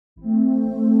Hi,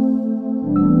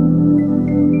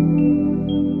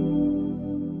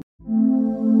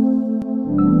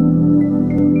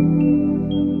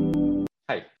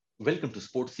 welcome to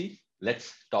Sportsy.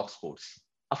 Let's talk sports.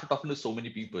 After talking to so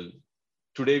many people,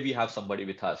 today we have somebody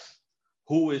with us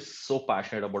who is so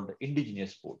passionate about the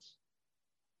indigenous sports.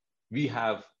 We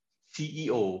have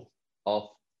CEO of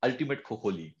Ultimate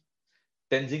Kho League,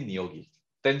 Tenzing Nyogi.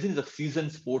 Tenzing is a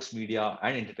seasoned sports media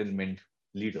and entertainment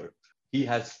leader. He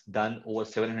has done over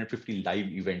 750 live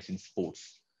events in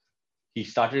sports. He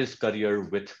started his career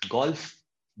with golf,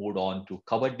 moved on to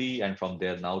kabaddi, and from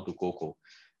there now to Coco.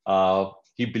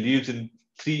 He believes in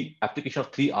three application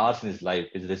of three R's in his life: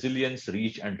 is resilience,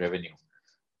 reach, and revenue.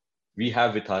 We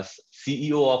have with us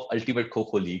CEO of Ultimate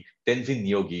Kho League, Tenzin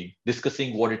Nyogi,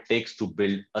 discussing what it takes to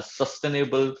build a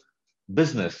sustainable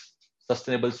business,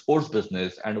 sustainable sports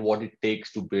business, and what it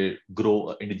takes to grow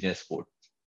an indigenous sport.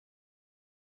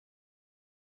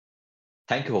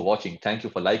 Thank you for watching. Thank you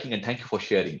for liking and thank you for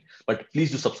sharing. But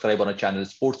please do subscribe on our channel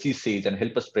Sportsy Says and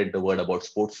help us spread the word about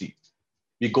Sportsy.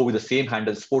 We go with the same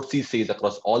handle Sportsy Says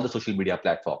across all the social media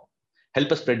platforms.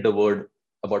 Help us spread the word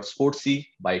about Sportsy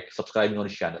by subscribing on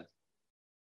his channel.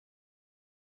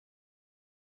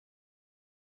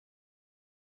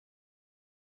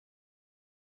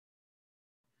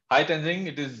 Hi Tenzing,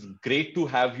 it is great to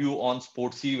have you on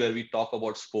Sportsy where we talk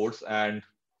about sports, and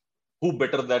who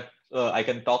better that I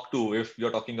can talk to if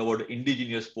you're talking about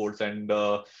indigenous sports and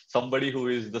somebody who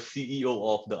is the CEO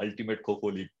of the Ultimate Kho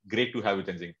League. Great to have you,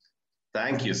 Tenzing.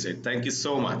 Thank you, Sid. Thank you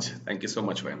so much. Thank you so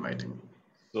much for inviting me.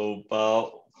 So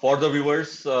for the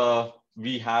viewers,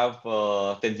 we have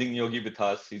Tenzing Yogi with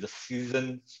us. He's a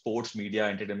seasoned sports media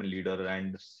entertainment leader,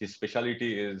 and his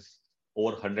specialty is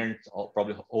over 100, or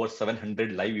probably over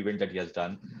 700 live events that he has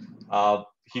done.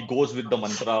 He goes with the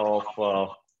mantra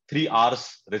of three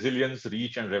R's: resilience,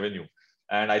 reach, and revenue.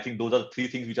 And I think those are three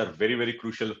things which are very, very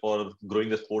crucial for growing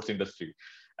the sports industry.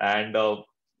 And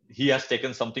he has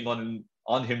taken something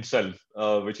on himself,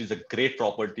 which is a great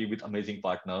property with amazing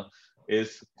partner,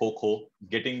 is Coco,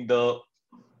 getting the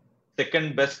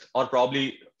second best or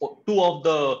probably two of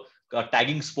the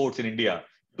tagging sports in India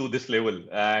to this level,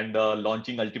 and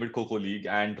launching Ultimate Kho League.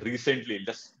 And recently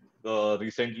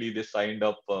they signed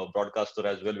up broadcaster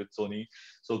as well with Sony.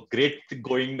 So great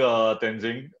going,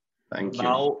 Tenzing. Thank you.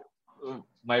 Now,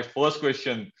 my first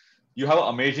question: you have an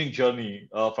amazing journey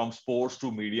from sports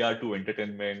to media to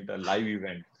entertainment, a live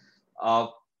event. Uh,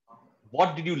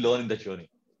 what did you learn in the journey?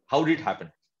 How did it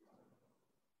happen?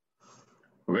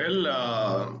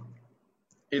 Well,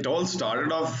 it all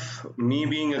started off me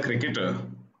being a cricketer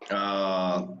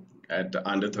uh, at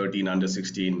under 13, under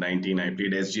 16, 19. I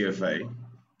played SGFI,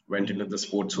 went into the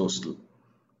sports hostel.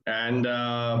 And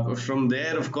from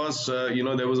there, of course,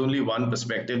 there was only one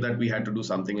perspective that we had to do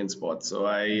something in sports. So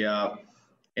I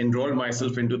enrolled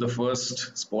myself into the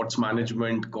first sports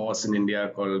management course in India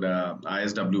called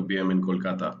ISWPM in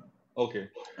Kolkata. Okay.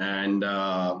 And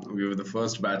we were the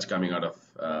first batch coming out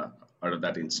of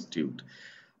that institute.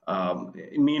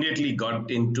 Immediately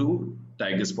got into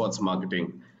Tiger Sports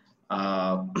marketing,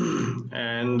 uh,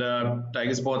 and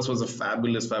Tiger Sports was a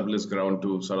fabulous ground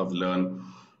to sort of learn.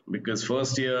 Because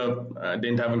first year I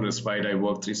didn't have a respite. I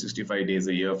worked 365 days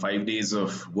a year, 5 days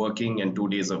of working and 2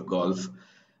 days of golf.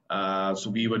 So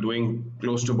we were doing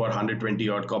close to about 120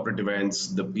 odd corporate events,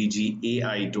 the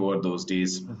PGAI tour those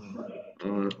days,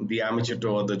 Mhm. the amateur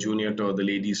tour, the junior tour, the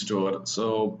ladies tour.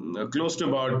 So close to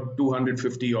about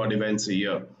 250 odd events a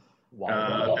year.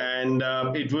 Wow. And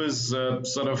it was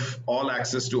sort of all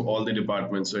access to all the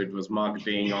departments. So it was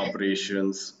marketing,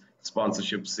 operations,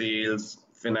 sponsorship, sales,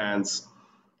 finance,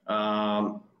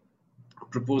 um,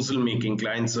 proposal making,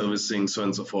 client servicing, so on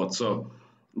and so forth. So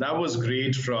that was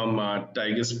great. From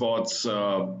Tiger Sports,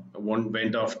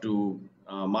 went off to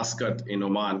Muscat in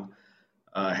Oman,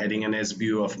 heading an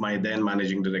SBU of my then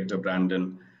managing director,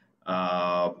 Brandon.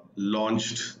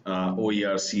 Launched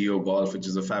OER CEO Golf, which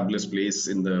is a fabulous place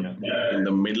in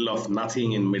the middle of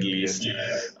nothing in Middle East.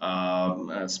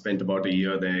 Spent about a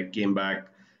year there, came back,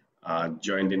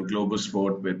 joined in Global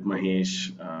Sport with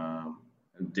Mahesh,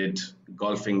 did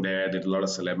golfing there, did a lot of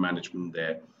celeb management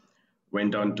there.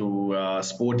 Went on to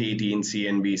Sport 18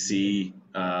 CNBC,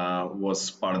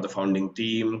 was part of the founding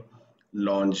team,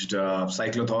 launched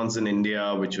cyclothons in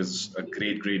India, which was a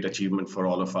great achievement for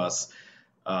all of us.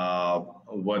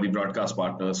 Were the broadcast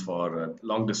partners for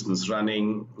long distance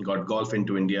running, got golf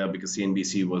into India because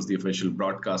CNBC was the official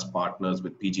broadcast partners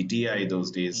with PGTI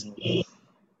those days. Mhm.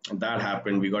 And that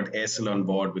happened. We got Aircel on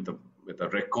board with a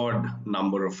record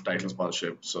number of title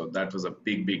sponsorships. So that was a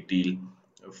big deal,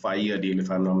 a 5 year deal if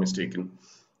I'm not mistaken.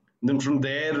 Then from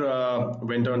there,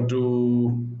 went on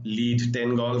to Elite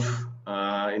 10 Golf,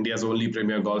 India's only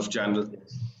premier golf channel.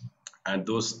 And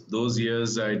those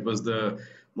years, it was the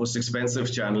most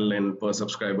expensive channel in per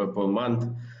subscriber per month.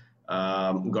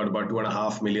 Got about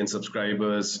 2.5 million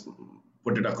subscribers,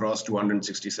 put it across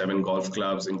 267 golf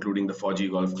clubs, including the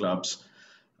 4G golf clubs.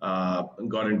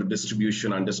 Got into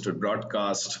distribution, understood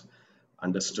broadcast,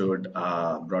 understood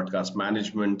broadcast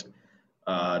management.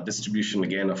 Distribution,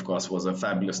 again, of course, was a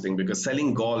fabulous thing because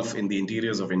selling golf in the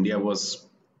interiors of India was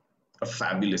a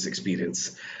fabulous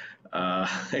experience.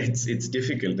 It's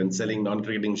difficult, and selling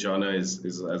non-cricketing genre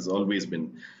has always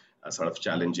been a sort of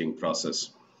challenging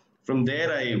process. From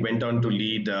there, I went on to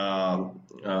lead a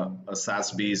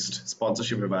SaaS-based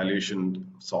sponsorship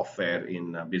evaluation software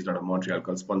based out of Montreal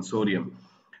called Sponsorium.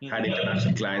 Had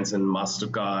international clients in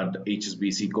Mastercard,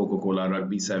 HSBC, Coca-Cola,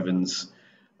 Rugby Sevens.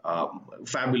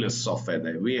 Fabulous software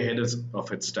there, way ahead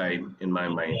of its time in my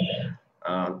mind.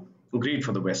 Great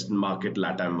for the Western market,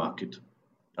 LATAM market.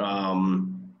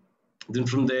 Then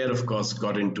from there, of course,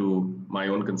 got into my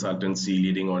own consultancy,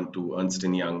 leading on to Ernst &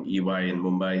 Young, EY in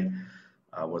Mumbai.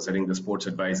 Was heading the sports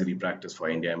advisory practice for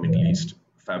India and Middle East.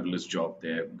 Fabulous job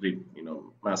there, great,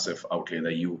 massive outlay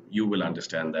there. You will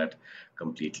understand that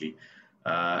completely.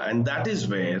 And that is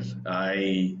where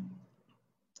I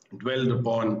dwelled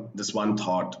upon this one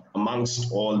thought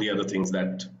amongst all the other things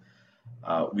that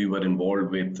we were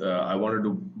involved with. I wanted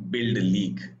to build a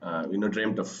league,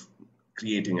 dreamt of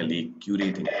creating a league,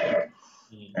 curating a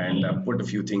league, and put a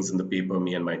few things in the paper.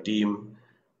 Me and my team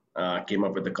came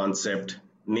up with the concept,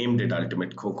 named it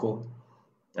Ultimate Kho.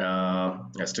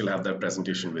 I still have that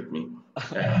presentation with me.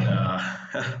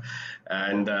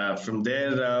 And from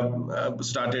there,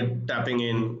 started tapping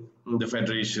in the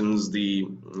federations, the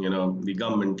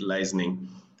government licensing.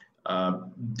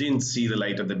 Didn't see the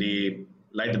light at the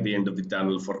end of the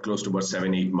tunnel for close to about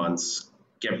 7-8 months.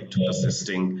 Kept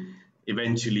persisting.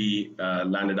 Eventually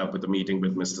landed up with a meeting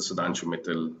with Mr. Sudhanshu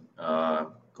Mittal,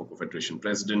 Kho Federation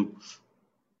president.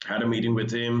 Had a meeting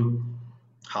with him,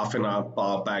 half an hour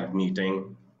power packed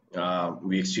meeting.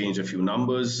 We exchanged a few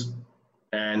numbers,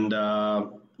 and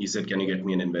he said, "Can you get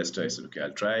me an investor?" I said, "Okay,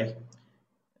 I'll try."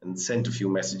 And sent a few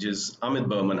messages. Amit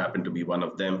Burman happened to be one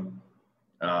of them.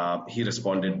 He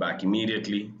responded back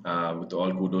immediately, with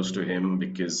all kudos to him,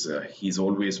 because he's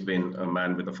always been a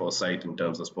man with a foresight in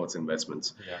terms of sports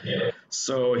investments. Yeah.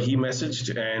 So he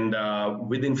messaged, and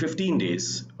within 15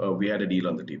 days, we had a deal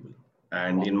on the table.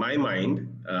 And in my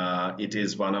mind, it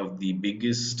is one of the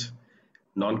biggest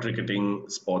non-cricketing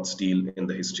sports deal in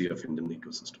the history of Indian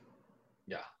ecosystem.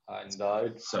 Yeah, and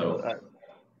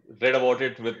read about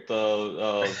it with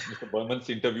Mr. Burman's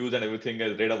interviews and everything. I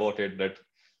read about it that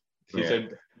he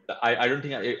said, I don't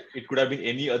think it could have been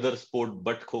any other sport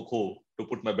but Kho to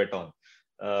put my bet on.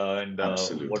 And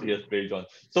what he has played on.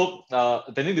 So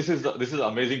I think this is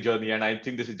amazing journey, and I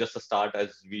think this is just a start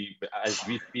as we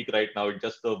speak right now. It's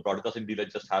just the broadcasting deal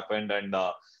that just happened, and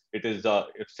it is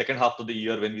second half of the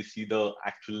year when we see the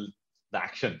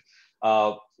action.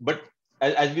 But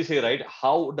as we say, right,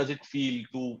 how does it feel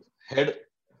to head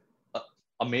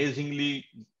amazingly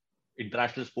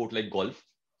international sport like golf,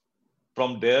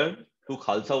 from there to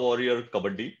Khalsa Warrior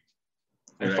Kabaddi,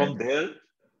 and from there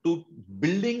to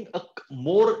building a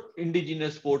more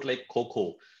indigenous sport like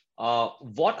Kho?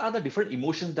 What are the different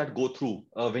emotions that go through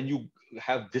when you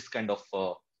have this kind of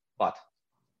path?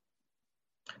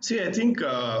 See, I think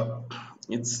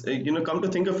it's, come to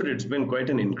think of it, it's been quite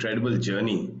an incredible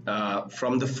journey.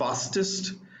 From the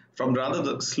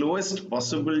slowest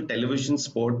possible television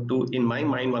sport to, in my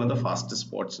mind, one of the fastest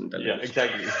sports in television. Yeah,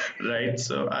 exactly. Right.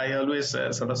 So I always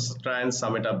sort of try and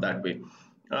sum it up that way.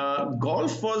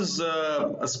 Golf was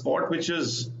a sport which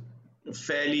is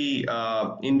fairly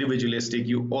individualistic.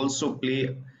 You also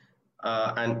play,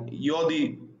 and you're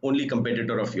the only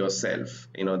competitor of yourself.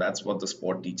 That's what the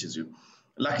sport teaches you.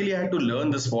 Luckily, I had to learn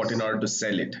the sport in order to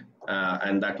sell it,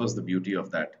 and that was the beauty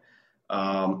of that.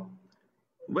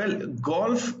 Well,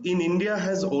 golf in India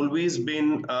has always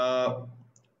been,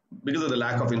 because of the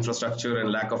lack of infrastructure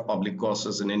and lack of public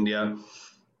courses in India,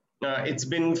 it's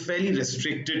been fairly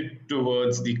restricted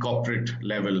towards the corporate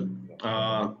level.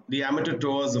 The amateur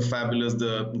tours are fabulous.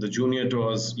 The junior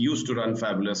tours used to run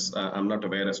fabulous. I'm not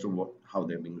aware as to how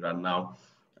they're being run now.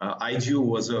 IGU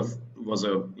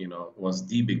was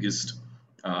the biggest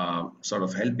sort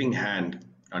of helping hand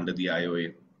under the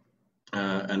IOA.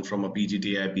 And from a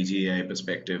PGA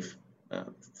perspective,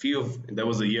 there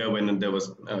was a year when there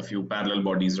was a few parallel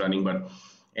bodies running, but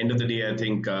end of the day, I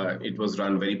think it was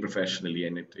run very professionally.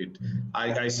 And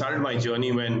I started my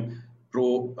journey when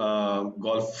Pro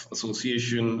Golf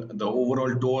Association, the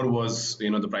overall tour was,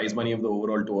 the prize money of the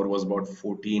overall tour was about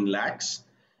 14 lakhs.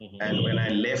 And when I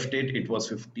left it, it was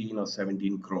 15 or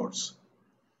 17 crores.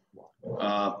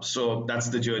 So that's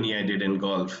the journey I did in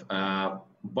golf.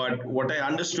 But what I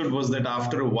understood was that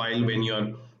after a while, when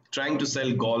you're trying to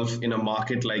sell golf in a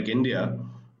market like India,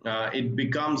 it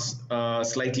becomes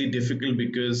slightly difficult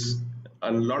because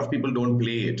a lot of people don't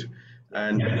play it.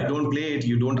 And when you don't play it,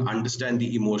 you don't understand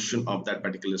the emotion of that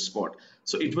particular sport.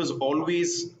 So it was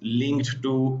always linked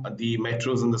to the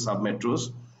metros and the sub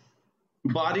metros,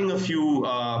 barring a few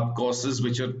courses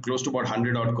which are close to about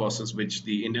 100 odd courses which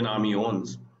the Indian Army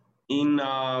owns in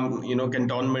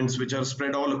cantonments which are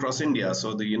spread all across India.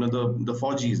 So the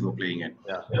 4Gs were playing it.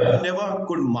 Yeah. You never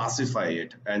could massify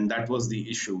it, and that was the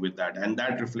issue with that, and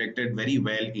that reflected very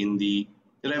well in the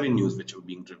revenues which were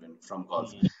being driven from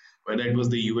golf, whether it was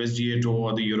the USGA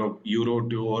tour or the Euro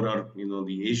tour, or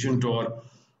the Asian tour,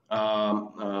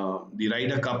 the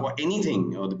Ryder Cup or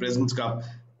anything, or the President's Cup.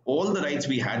 All the rights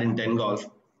we had in 10 golf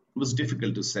was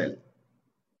difficult to sell.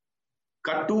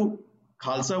 Cut to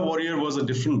Khalsa Warrior was a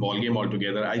different ballgame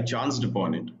altogether. I chanced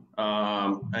upon it.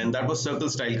 And that was circle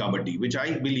style kabaddi, which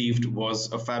I believed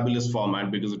was a fabulous format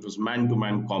because it was man to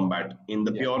man combat in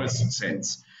the purest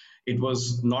sense. It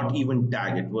was not even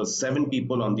tag, it was 7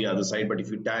 people on the other side, but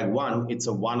if you tag one, it's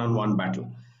a one on one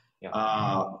battle.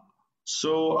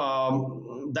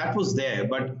 So that was there,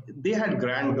 but they had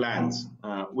grand plans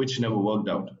which never worked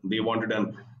out. They wanted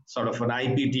an sort of an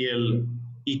IPTL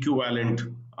equivalent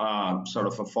sort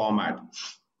of a format,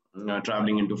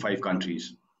 traveling into 5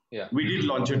 countries. Yeah. We did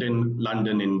launch it in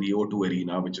London in the O2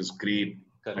 Arena, which is great.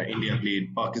 India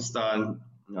played Pakistan.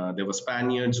 There were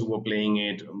Spaniards who were playing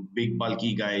it, big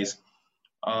bulky guys.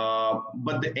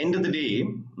 But the end of the day,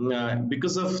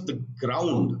 because of the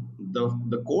ground,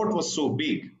 the court was so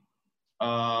big,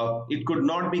 it could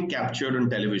not be captured on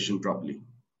television properly.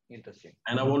 Interesting.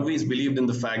 And I've always believed in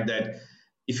the fact that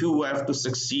if you have to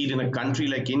succeed in a country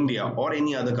like India or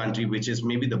any other country, which is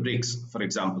maybe the BRICS, for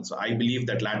example. So I believe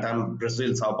that LATAM,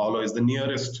 Brazil, Sao Paulo is the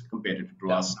nearest competitor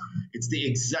to us. It's the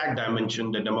exact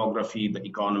dimension, the demography, the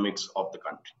economics of the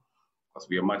country. Because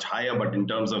we are much higher, but in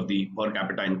terms of the per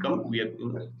capita income, we are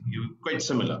quite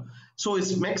similar. So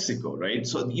it's Mexico, right?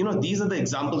 So, these are the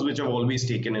examples which I've always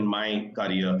taken in my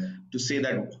career to say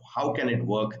that how can it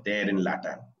work there in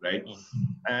LATAM, right?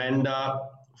 And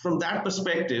from that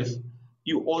perspective,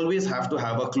 you always have to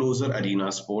have a closer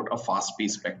arena sport, a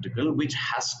fast-paced spectacle, which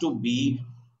has to be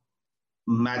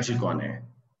magic on air.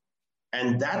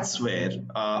 And that's where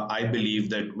I believe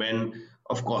that when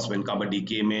Kabaddi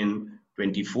came in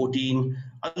 2014,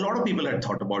 a lot of people had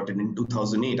thought about it in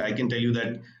 2008. I can tell you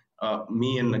that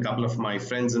me and a couple of my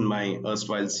friends and my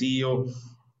erstwhile CEO,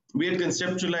 we had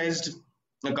conceptualized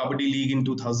a Kabaddi league in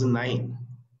 2009.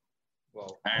 Wow.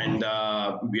 And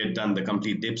we had done the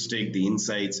complete dipstick, the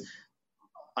insights.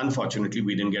 Unfortunately,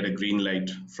 we didn't get a green light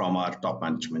from our top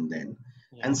management then,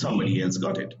 and somebody else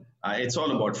got it. It's all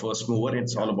about first mover.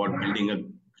 It's all about building a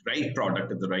right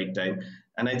product at the right time.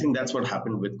 And I think that's what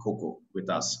happened with Kho with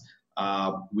us.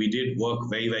 We did work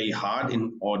very, very hard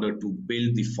in order to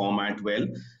build the format well.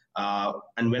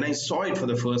 And when I saw it for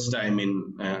the first time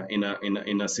in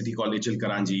a city called Ichil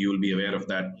Karanji, you will be aware of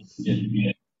that.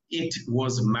 It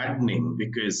was maddening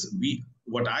because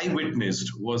what I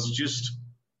witnessed was just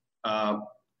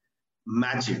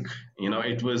magic.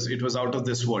 It was out of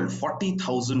this world.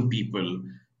 40,000 people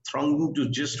thronging to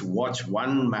just watch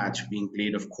one match being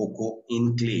played of Kho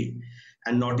in clay,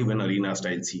 and not even arena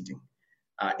style seating.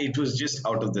 It was just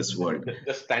out of this world.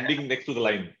 Just standing next to the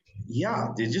line. Yeah,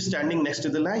 they're just standing next to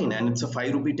the line, and it's a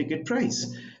 5 rupee ticket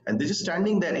price. And they're just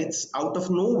standing there. It's out of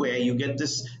nowhere. You get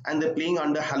this, and they're playing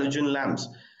under halogen lamps.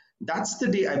 That's the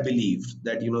day I believed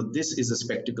that, this is a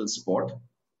spectacle sport,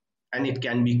 and it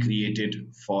can be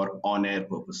created for on-air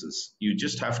purposes. You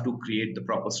just have to create the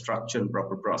proper structure and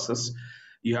proper process.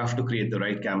 You have to create the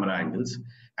right camera angles.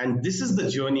 And this is the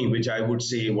journey which I would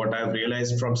say what I've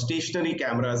realized from stationary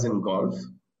cameras in golf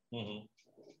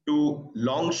to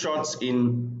long shots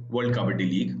in World Kabaddi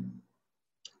League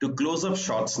to close-up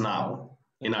shots now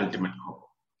in Ultimate Kho.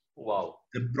 Wow.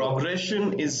 The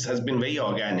progression has been very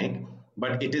organic,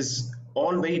 but it is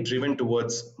all very driven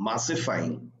towards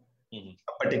massifying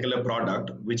a particular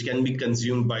product which can be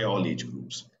consumed by all age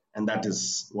groups. And that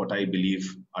is what I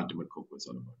believe Ultimate Kho is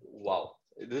all about. Wow.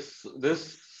 This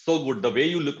so good. The way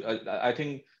you look, I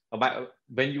think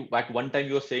when you at one time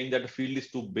you were saying that the field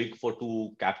is too big to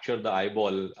capture the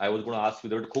eyeball. I was going to ask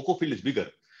whether the Kho field is bigger.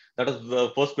 That was the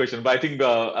first question, but I think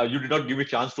you did not give me a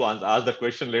chance to ask that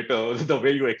question later. The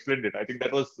way you explained it, I think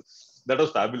that was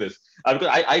fabulous. Because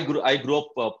I grew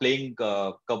up playing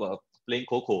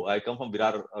Kho. I come from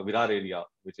Virar area,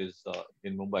 which is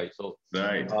in Mumbai. So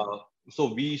right.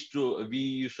 we used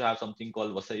to have something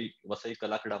called Vasai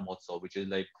Kalakada Mahotsav, which is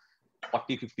like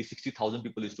 40, 50, 60,000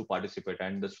 people used to participate,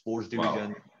 and the sports division,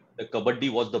 Wow. the kabaddi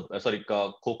was the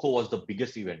kho was the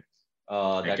biggest event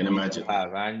I that can we used to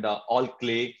imagine. have, and all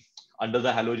clay under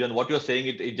the halogen. What you're saying,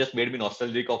 it just made me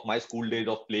nostalgic of my school days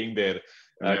of playing there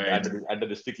Right. at the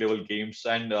district level games,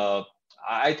 and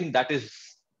I think that is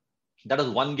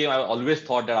one game I always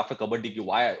thought that after kabaddi,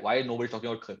 why nobody's talking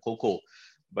about kho,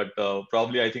 but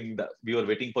probably I think that we were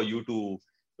waiting for you to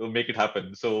make it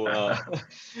happen. So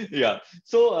yeah,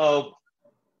 so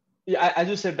yeah, as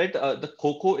you said, right, the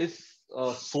Coco is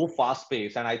so fast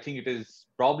paced, and I think it is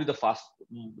probably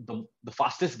the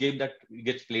fastest game that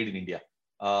gets played in India.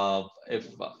 If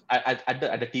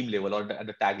at the team level or at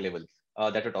the tag level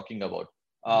that we're talking about.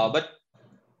 But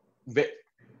whe-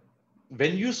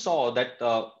 when you saw that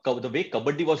the way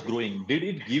kabaddi was growing, did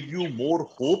it give you more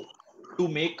hope to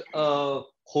make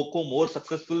Kho more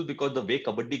successful because the way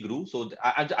kabaddi grew? So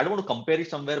I don't want to compare it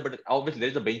somewhere, but obviously there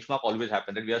is a benchmark always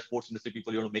happen. That we are sports industry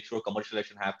people, you want to make sure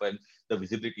commercialization happen, the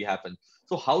visibility happen.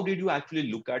 So how did you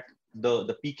actually look at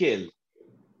the PKL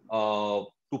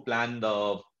to plan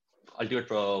the ultimate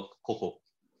Kho?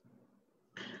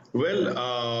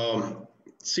 Well,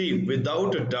 see,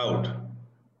 without a doubt,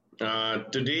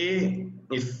 today,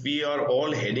 if we are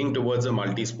all heading towards a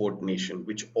multi sport nation,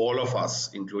 which all of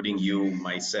us, including you,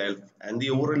 myself, and the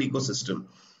overall ecosystem,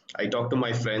 I talk to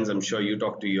my friends, I'm sure you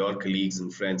talk to your colleagues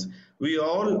and friends, we are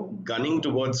all gunning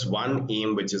towards one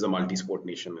aim, which is a multi sport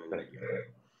nation in Correct. India.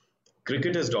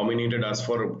 Cricket has dominated us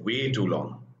for way too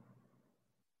long.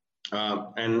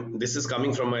 And this is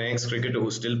coming from an ex cricketer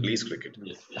who still plays cricket,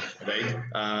 Yes.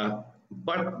 right?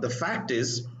 But the fact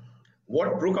is,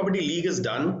 what Pro Kabaddi League has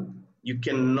done, you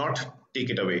cannot take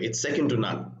it away. It's second to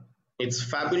none. It's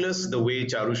fabulous the way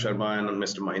Charu Sharma and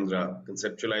Mr. Mahindra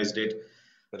conceptualized it,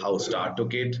 Correct. how Star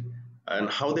took it, and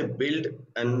how they build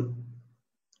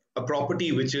a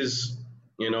property which is,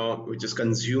 which is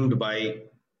consumed by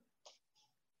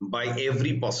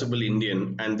every possible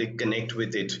Indian, and they connect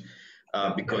with it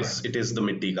Correct. because it is the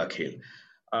Mitti Ka Khel.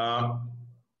 Uh,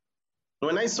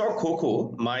 when I saw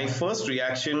Coco, my first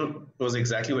reaction was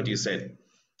exactly what you said.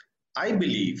 I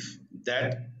believe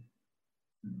that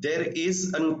there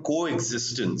is a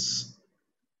coexistence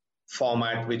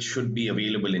format which should be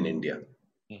available in India.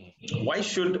 Mhm. Why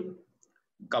should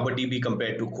Kabaddi be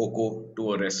compared to Coco,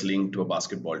 to a wrestling, to a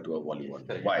basketball, to a volleyball?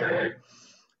 Correct. Why?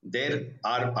 There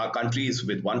are our countries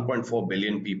with 1.4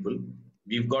 billion people.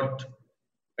 We've got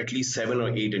at least 7 or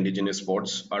 8 indigenous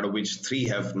sports, out of which 3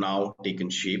 have now taken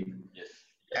shape. Yes.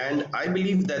 And I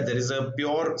believe that there is a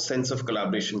pure sense of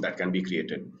collaboration that can be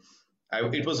created.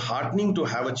 It was heartening to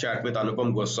have a chat with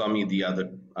Anupam Goswami the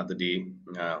other day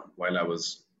while I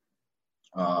was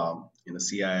in a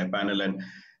CII panel,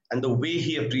 and the way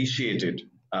he appreciated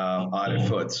our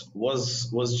efforts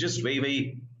was just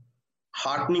very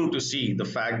heartening to see the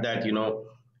fact that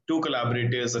two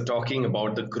collaborators are talking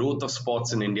about the growth of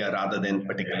sports in India rather than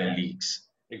particular leagues,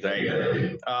 Exactly.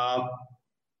 right?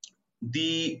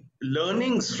 The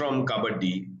learnings from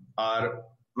kabaddi are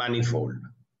manifold,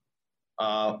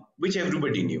 which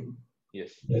everybody knew, Yes.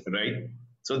 right?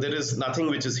 So there is nothing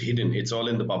which is hidden; it's all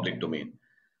in the public domain.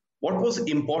 What was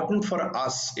important for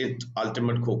us at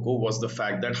Ultimate Coco was the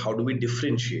fact that how do we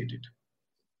differentiate it?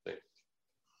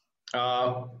 Right.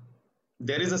 Uh,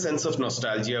 there is a sense of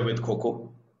nostalgia with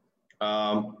Coco.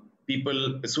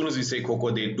 People, as soon as we say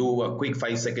Coco, they do a quick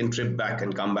 5 second trip back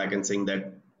and come back and saying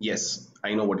that, yes,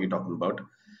 I know what you're talking about.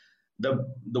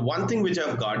 The one thing which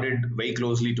I've guarded very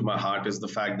closely to my heart is the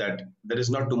fact that there is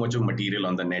not too much of material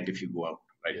on the net if you go out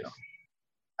right Yes. now.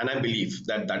 And I believe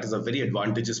that that is a very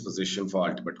advantageous position for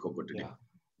Ultimate Coco today Yeah.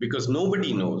 because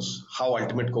nobody knows how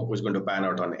Ultimate Coco is going to pan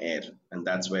out on air. And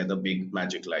that's where the big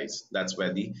magic lies. That's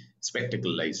where the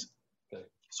spectacle lies. Correct.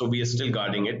 So we are still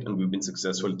guarding it and we've been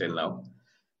successful till now.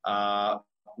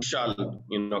 We shall,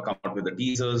 come out with the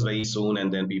teasers very soon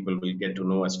and then people will get to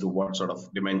know as to what sort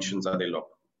of dimensions are they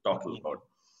talking Mhm. about.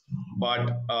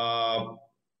 But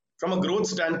from a growth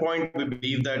standpoint, we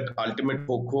believe that Ultimate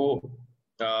Coco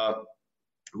uh,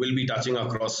 will be touching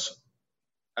across,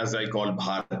 as I call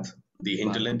Bharat, the Bharat.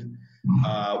 hinterland,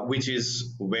 which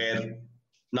is where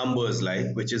numbers lie,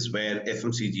 which is where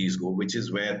FMCGs go, which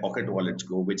is where pocket wallets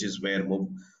go, which is where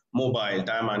mobile,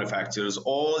 tire manufacturers,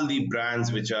 all the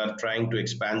brands which are trying to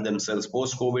expand themselves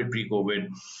post COVID, pre COVID,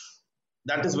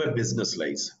 that is where business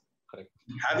lies. Correct.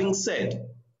 Having said,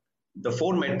 the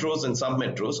 4 metros and sub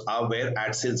metros are where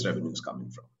ad sales revenue is coming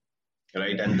from,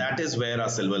 right? And that is where our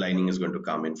silver lining is going to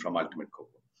come in from Ultimate Coco,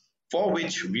 for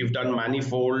which we've done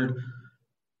manifold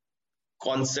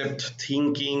concept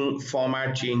thinking,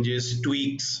 format changes,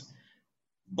 tweaks.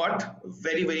 but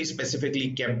very, very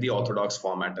specifically kept the orthodox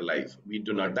format alive. We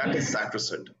do not, that is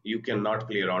sacrosanct. You cannot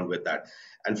play around with that.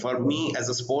 And for me as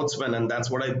a sportsman, and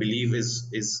that's what I believe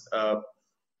is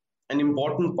an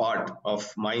important part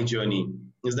of my journey,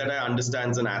 is that I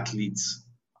understand an athlete's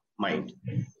mind.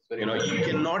 Very You know, important. you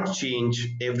cannot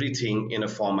change everything in a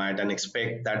format and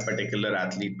expect that particular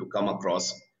athlete to come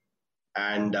across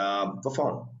and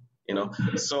perform. You know,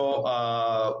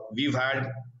 so we've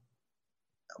had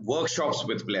workshops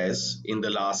with players in the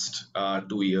last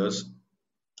 2 years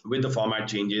with the format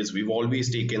changes. We've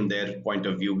always taken their point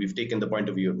of view. We've taken the point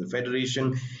of view of the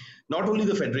federation, not only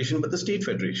the federation, but the state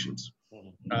federations.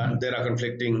 There are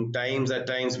conflicting times at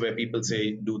times where people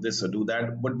say do this or do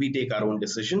that, but we take our own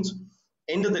decisions.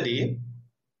 End of the day,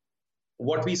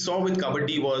 what we saw with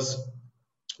Kabaddi was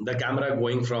the camera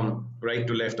going from right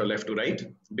to left or left to right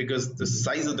because the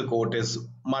size of the court is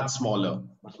much smaller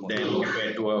than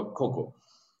compared to a Kho.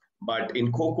 But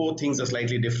in Kho, things are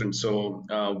slightly different. So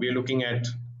we're looking at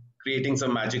creating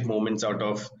some magic moments out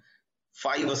of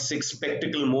 5 or 6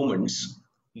 spectacle moments,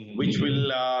 which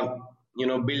will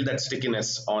build that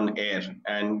stickiness on air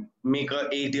and make a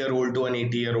 8-year-old to an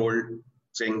 80-year-old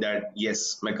saying that yes,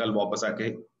 मैं कल वापस आके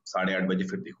 8:30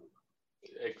 फिर देखूंगा.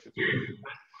 Exactly.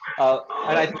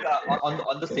 And I think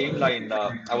on the same line,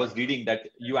 I was reading that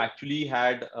you actually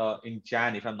had in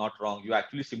Jan, if I'm not wrong, you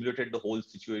actually simulated the whole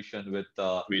situation with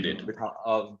We did. with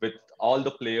all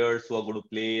the players who are going to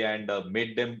play and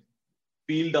made them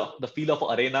feel the feel of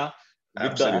arena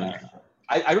with Absolutely.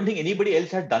 I don't think anybody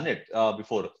else had done it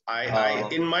before.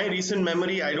 In my recent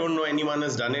memory, I don't know anyone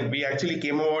has done it. We actually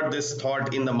came about this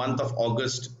thought in the month of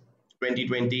August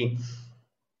 2020,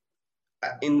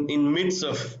 in midst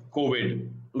of COVID,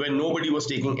 when nobody was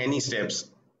taking any steps,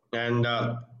 and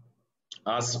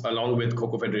us along with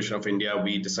Kho Federation of India,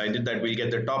 we decided that we'll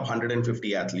get the top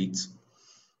 150 athletes,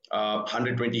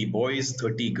 120 boys,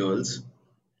 30 girls,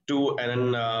 to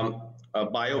a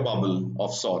bio bubble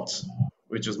of sorts,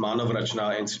 which was Manav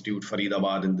Rachna Institute,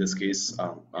 Faridabad in this case.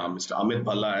 Mr. Amit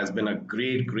Bhalla has been a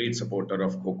great, great supporter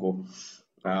of Kho.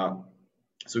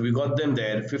 So we got them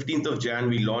there. 15th of Jan,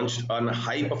 we launched a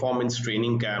high performance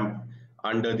training camp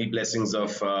under the blessings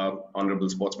of Honorable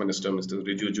Sports Minister, Mr.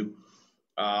 Rijuju.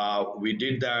 We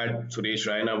did that. Suresh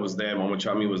Raina was there, Mohammad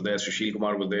Shami was there, Sushil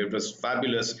Kumar was there. It was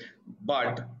fabulous.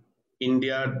 But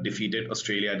India defeated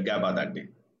Australia at Gabba that day.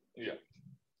 Yeah.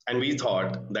 And we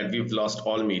thought that we've lost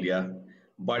all media.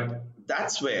 But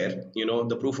that's where,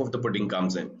 the proof of the pudding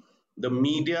comes in. The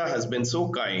media has been so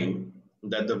kind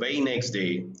that the very next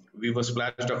day, we were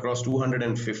splashed across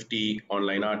 250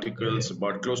 online articles,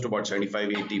 about close to about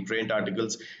 75, 80 print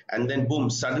articles. And then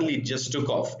boom, suddenly it just took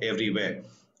off everywhere.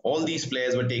 All these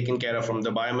players were taken care of, from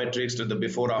the biometrics to the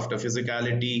before after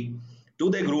physicality to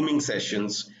their grooming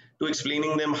sessions to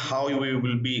explaining them how we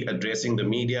will be addressing the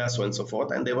media, so on and so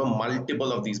forth. And there were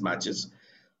multiple of these matches.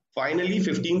 Finally,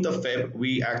 15th of Feb,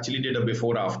 we actually did a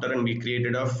before after, and we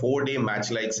created a 4-day match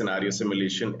like scenario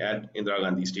simulation at Indira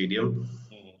Gandhi Stadium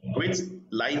with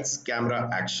lights, camera,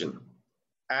 action.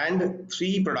 And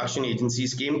 3 production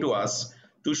agencies came to us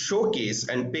to showcase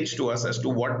and pitch to us as to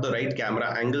what the right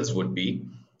camera angles would be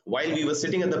while we were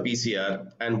sitting at the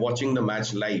PCR and watching the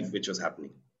match live, which was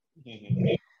happening.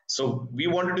 So we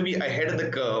wanted to be ahead of the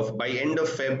curve. By end of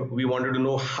Feb, we wanted to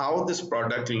know how this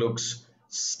product looks,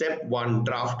 step 1,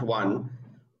 draft 1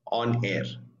 on air.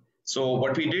 So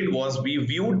what we did was we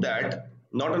viewed that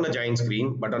not on a giant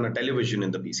screen, but on a television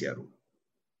in the PCR room.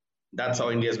 That's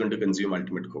how India is going to consume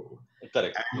Ultimate Kho.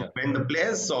 Correct. And when the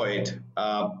players saw it,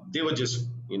 they were just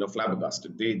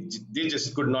flabbergasted. They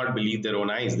just could not believe their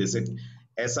own eyes. They said,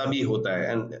 "Aisa bhi hota hai."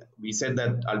 And we said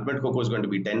that Ultimate Kho is going to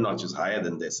be 10 notches higher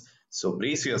than this. So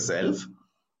brace yourself,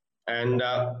 and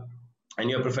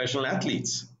you're professional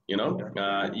athletes. You're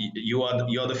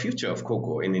the future of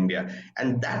Kho in India,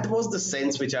 and that was the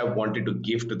sense which I wanted to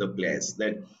give to the players,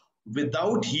 that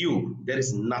without you there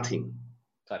is nothing.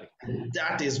 Correct.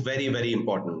 That is very, very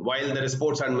important. While there is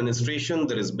sports administration,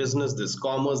 there is business, there's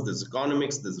commerce, there's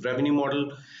economics, there's revenue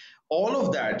model. All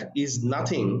of that is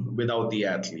nothing without the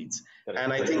athletes. Correct.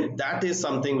 And I think that is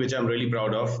something which I'm really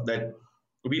proud of, that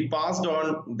we passed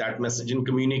on that message and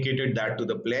communicated that to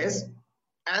the players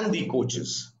and the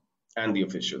coaches and the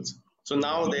officials. So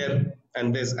now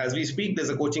as we speak, there's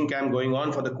a coaching camp going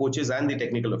on for the coaches and the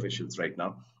technical officials right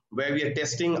now, where we are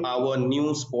testing our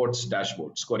new sports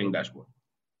dashboard, scoring dashboard.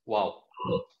 Wow.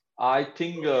 I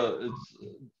think I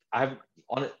have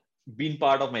been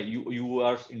part of you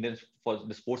are Indian for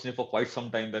the sports for quite some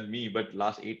time than me, but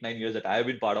last 8-9 years that I have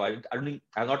been part of, I don't think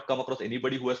I have not come across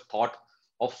anybody who has thought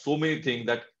of so many things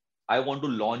that I want to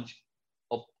launch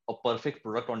a perfect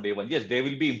product on day one. Yes, there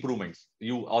will be improvements.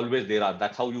 You always there are.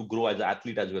 That's how you grow as an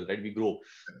athlete as well, right? We grow,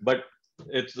 but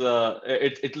it's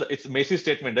Messi's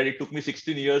statement that it took me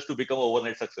 16 years to become an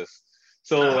overnight success.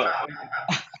 So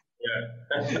Yeah.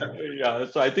 yeah,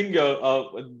 so I think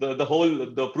the whole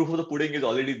the proof of the pudding is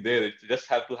already there. It just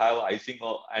have to have icing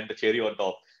and the cherry on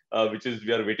top, which is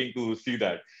we are waiting to see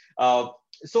that. Uh,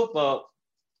 so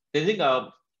I think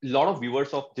a lot of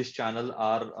viewers of this channel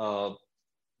are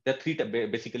there are three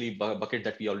basically buckets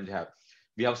that we already have.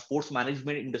 We have sports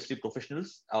management industry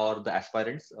professionals or the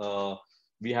aspirants.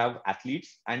 We have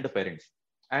athletes and the parents.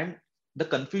 And the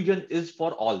confusion is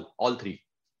for all three.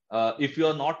 If you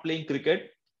are not playing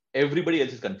cricket, everybody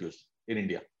else is confused in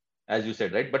India, as you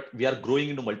said, right? But we are growing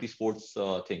into multi-sports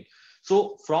thing.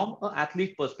 So from an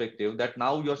athlete perspective, that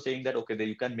now you're saying that okay, then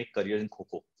you can make career in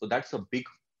Kho. So that's a big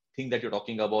thing that you're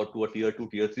talking about to a tier two,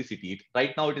 tier three city.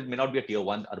 Right now, it may not be a tier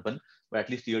one urban, but at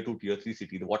least tier two, tier three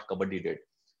city, what Kabaddi did.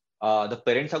 The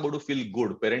parents are going to feel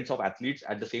good. Parents of athletes,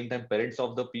 at the same time, parents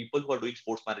of the people who are doing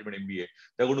sports management MBA,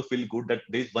 they're going to feel good that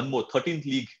there's one more 13th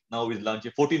league now is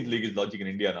launching, 14th league is launching in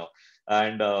India now,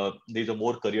 and there's a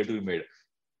more career to be made.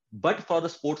 But for the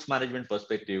sports management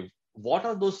perspective, what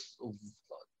are those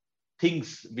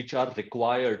things which are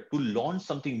required to launch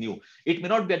something new? It may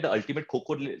not be at the ultimate Kho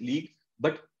league,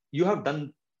 but you have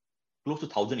done close to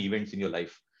 1,000 events in your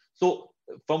life. So,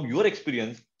 from your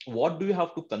experience, what do you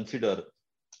have to consider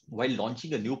while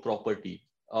launching a new property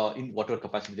in whatever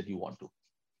capacity that you want to?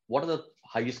 What are the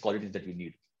highest qualities that you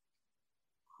need?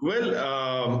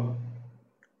 Well,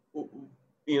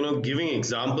 giving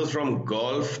examples from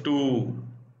golf to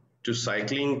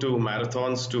cycling to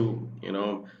marathons to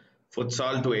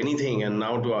futsal to anything, and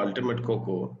now to ultimate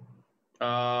Coco.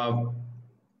 Uh,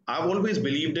 I've always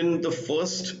believed in the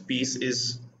first piece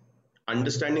is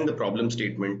understanding the problem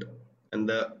statement and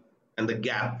the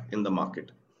gap in the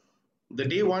market. The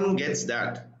day one gets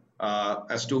that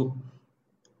as to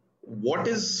what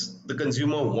is the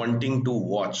consumer wanting to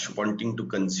watch, wanting to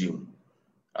consume,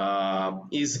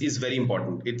 is very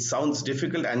important. It sounds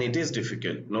difficult, and it is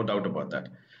difficult, no doubt about that.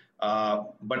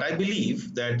 But I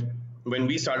believe that when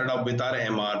we started out with our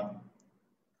MR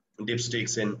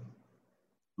dipsticks in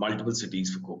multiple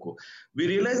cities for Coco, we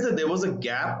realized that there was a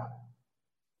gap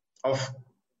of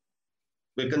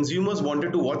where consumers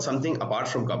wanted to watch something apart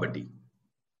from Kabaddi,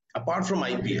 apart from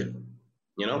IPL,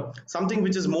 something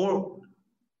which is more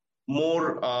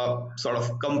sort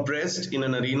of compressed in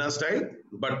an arena style,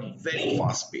 but very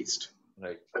fast paced.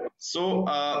 Right. So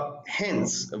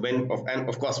hence, and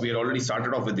of course we had already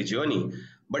started off with the journey,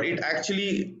 but it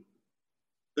actually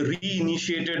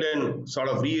reinitiated and sort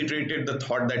of reiterated the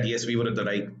thought that yes, we were at the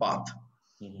right path.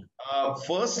 Mhm.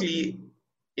 Firstly,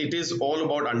 it is all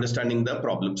about understanding the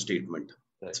problem statement.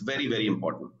 Right. It's very, very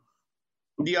important.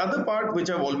 The other part, which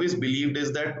I've always believed,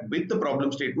 is that with the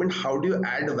problem statement, how do you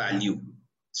add value?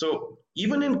 So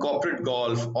even in corporate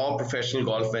golf or professional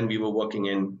golf, when we were working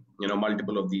in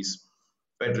multiple of these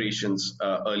federations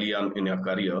early on in our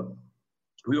career,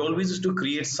 we always used to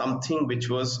create something which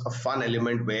was a fun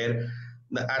element where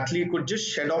the athlete could just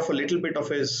shed off a little bit of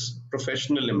his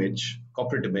professional image,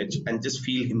 corporate image, and just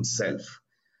feel himself.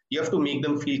 You have to make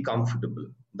them feel comfortable,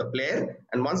 the player,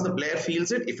 and once the player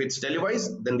feels it, if it's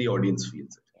televised, then the audience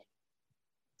feels it.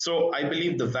 So I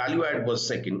believe the value add was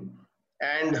second.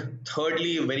 And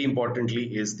thirdly, very importantly,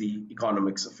 is the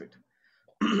economics of it.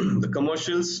 The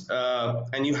commercials,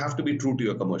 and you have to be true to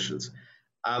your commercials.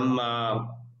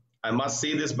 I must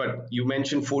say this, but you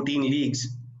mentioned 14 leagues.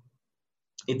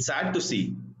 It's sad to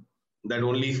see that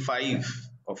only 5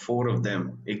 or 4 of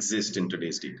them exist in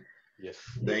today's date, Yes.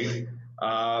 right?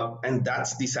 And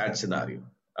that's the sad scenario.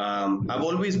 I've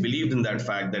always believed in that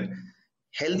fact that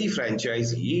healthy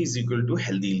franchise is equal to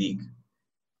healthy league.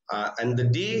 And the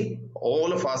day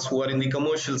all of us who are in the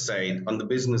commercial side, on the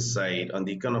business side, on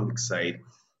the economic side,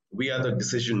 we are the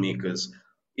decision makers.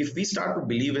 If we start to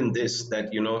believe in this, that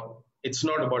it's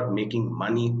not about making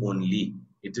money only,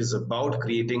 it is about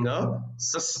creating a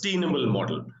sustainable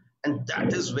model, and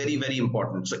that is very, very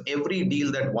important. So every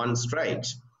deal that one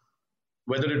strikes,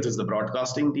 whether it is the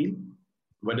broadcasting deal,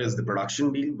 whether it's the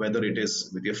production deal, whether it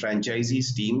is with your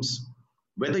franchisees, teams,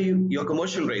 whether your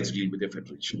commercial rights deal with your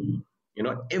federation,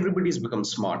 everybody's become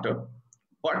smarter.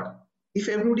 But if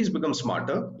everybody's become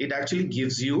smarter, it actually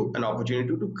gives you an opportunity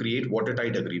to create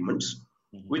watertight agreements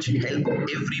which help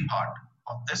every part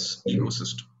of this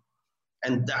ecosystem.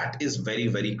 And that is very,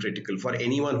 very critical for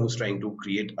anyone who's trying to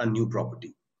create a new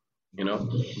property.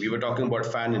 We were talking about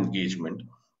fan engagement,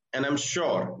 and I'm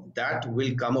sure that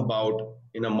will come about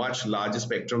in a much larger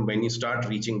spectrum when you start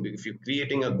reaching, if you're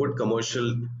creating a good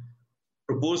commercial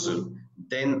proposal,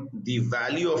 then the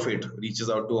value of it reaches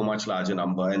out to a much larger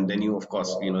number. And then you, of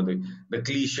course, the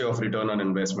cliche of return on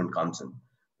investment comes in,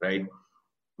 right?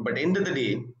 But end of the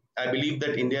day, I believe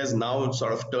that India is now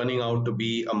sort of turning out to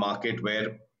be a market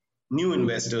where new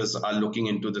investors are looking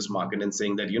into this market and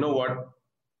saying that, you know what,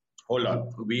 hold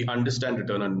on, we understand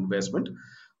return on investment,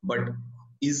 but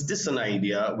is this an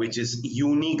idea which is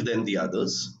unique than the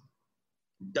others?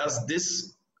 Does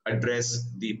this address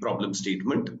the problem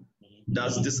statement?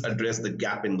 Does this address the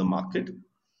gap in the market?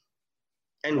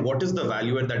 And what is the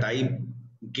value add that I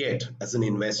get as an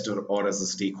investor or as a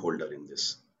stakeholder in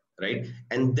this, right?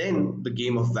 And then the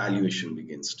game of valuation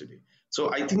begins today.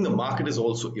 So I think the market has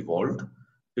also evolved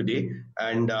today.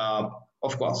 And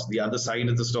of course, the other side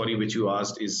of the story which you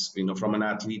asked is, from an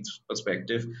athlete's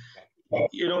perspective,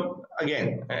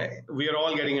 again, we are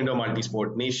all getting into a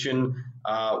multi-sport nation.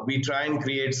 We try and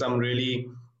create some really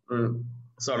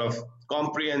sort of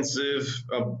comprehensive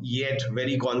yet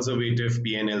very conservative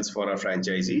P&Ls for our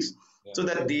franchisees, so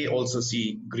that they also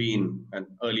see green and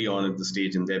early on at the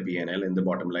stage in their P&L in the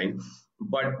bottom line.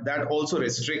 But that also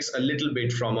restricts a little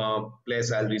bit from a player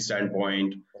salary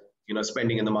standpoint,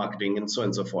 spending in the marketing and so on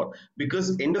and so forth.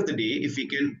 Because end of the day, if we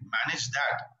can manage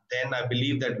that, then I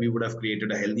believe that we would have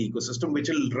created a healthy ecosystem which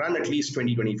will run at least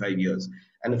 20, 25 years.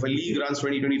 And if a league runs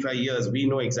 20, 25 years, we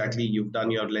know exactly you've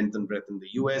done your length and breadth in the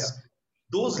US.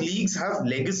 Those leagues have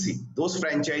legacy. Those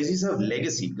franchises have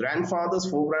legacy. Grandfathers,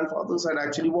 four-grandfathers had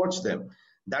actually watched them.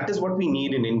 That is what we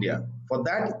need in India. For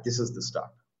that, this is the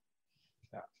start.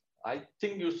 Yeah. I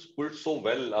think you put so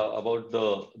well about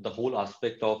the whole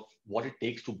aspect of what it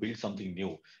takes to build something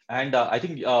new. And I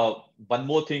think one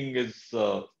more thing is,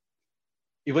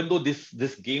 even though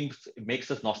this game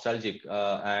makes us nostalgic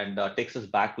and takes us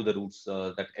back to the roots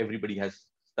that everybody has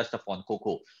touched upon,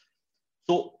 Coco.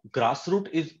 So grassroots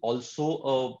is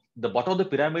also the bottom of the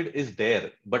pyramid is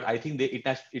there, but I think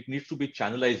it needs to be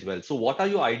channelized well. So what are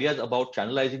your ideas about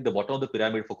channelizing the bottom of the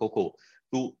pyramid for Coco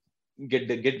to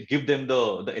give them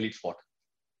the elite spot?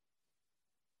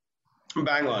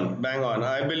 Bang on.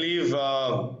 I believe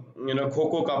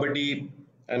Kho-Kho, Kabaddi,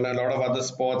 and a lot of other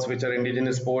sports which are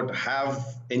indigenous sport have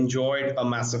enjoyed a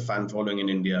massive fan following in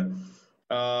India.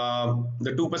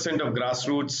 The 2% of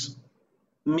grassroots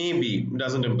maybe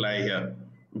doesn't apply here,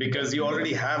 because you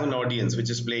already have an audience which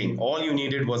is playing. All you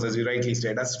needed was, as you rightly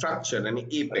said, a structure, an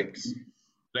apex,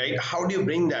 right? How do you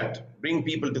bring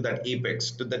people to that apex,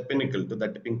 to that pinnacle, to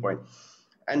that tipping point?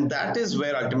 And that is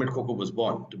where Ultimate Kho-Kho was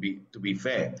born, to be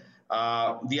fair.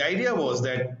 The idea was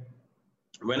that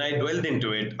when I dwelled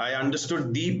into it, I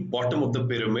understood the bottom of the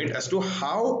pyramid as to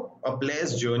how a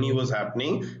player's journey was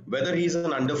happening, whether he's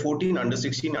an under 14, under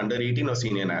 16, under 18 or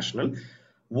senior national.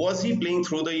 Was he playing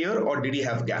through the year or did he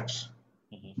have gaps?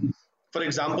 For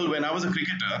example, when I was a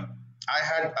cricketer,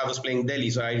 I was playing Delhi,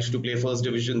 so I used to play first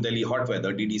division Delhi hot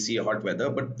weather, DDC hot weather,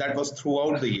 but that was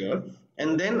throughout the year.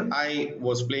 And then I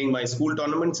was playing my school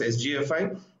tournaments,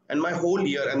 SGFI, and my whole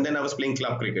year, and then I was playing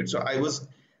club cricket. So I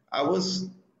was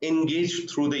engaged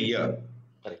through the year,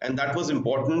 and that was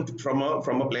important from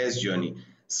a player's journey.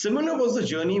 Similar was the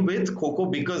journey with Kho-Kho,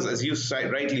 because as you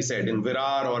rightly said, in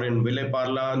Virar or in Ville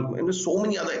Parla and so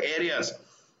many other areas,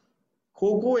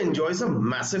 Kho-Kho enjoys a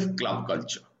massive club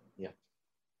culture. Yeah.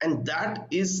 And that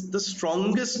is the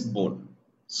strongest bone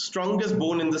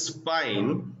in the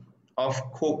spine of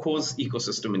Kho-Kho's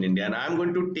ecosystem in India. And I'm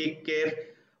going to take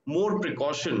more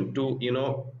precaution to,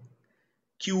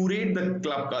 curate the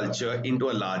club culture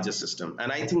into a larger system.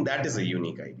 And I think that is a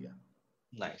unique idea.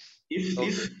 Nice.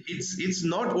 If it's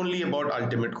not only about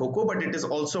Ultimate Kho-Kho, but it is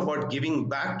also about giving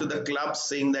back to the club,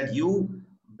 saying that you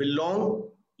belong,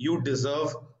 you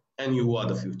deserve, and you are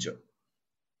the future.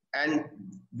 And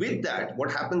with that,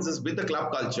 what happens is, with the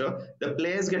club culture, the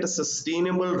players get a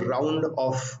sustainable round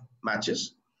of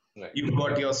matches. Right. You've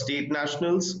got your state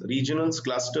nationals, regionals,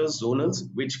 clusters, zonals,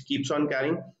 which keeps on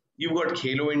carrying. You've got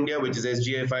Khelo India, which is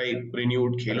SGFI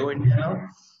renewed Khelo India now.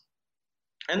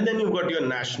 And then you've got your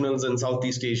nationals and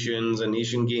Southeast Asians and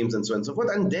Asian Games and so on and so forth.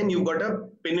 And then you've got a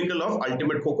pinnacle of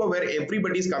Ultimate Kho-Kho, where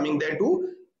everybody's coming there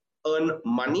to earn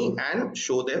money and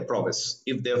show their prowess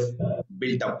if they've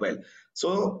built up well.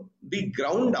 So the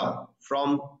ground up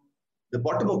from the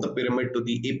bottom of the pyramid to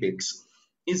the apex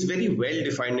is very well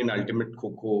defined in Ultimate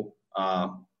Kho-Kho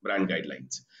brand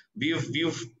guidelines.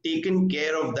 We've taken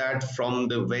care of that from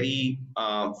the very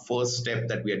first step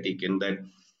that we had taken, that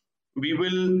we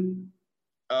will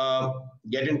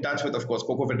get in touch with, of course,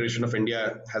 Kho-Kho Federation of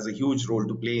India has a huge role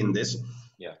to play in this,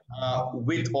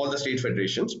 with all the state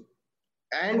federations.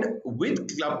 And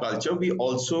with club culture, we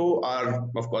also are,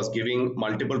 of course, giving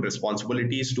multiple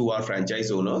responsibilities to our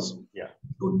franchise owners.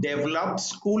 to develop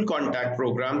school contact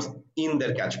programs in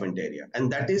their catchment area.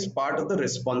 And that is part of the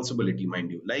responsibility,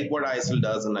 mind you, like what ISL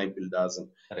does and IPL does. And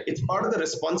Correct. it's part of the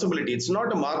responsibility. It's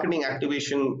not a marketing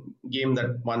activation game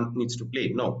that one needs to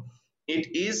play. No,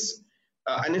 it is,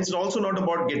 and it's also not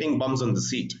about getting bums on the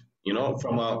seat,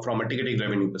 from a ticketing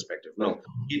revenue perspective. No,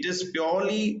 it is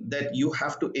purely that you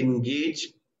have to engage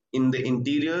in the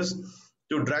interiors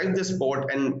to drive the sport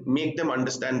and make them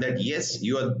understand that yes,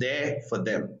 you are there for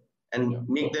them and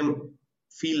make them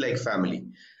feel like family.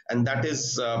 And that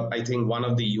is, I think, one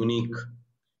of the unique,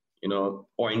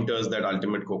 pointers that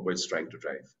Ultimate Coco is trying to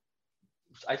drive.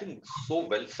 I think so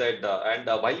well said. And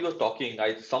while you were talking,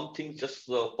 something just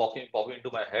popping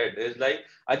into my head is like,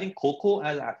 I think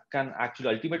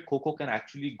Ultimate Coco can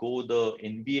actually go the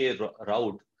NBA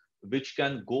route, which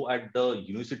can go at the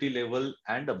university level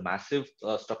and a massive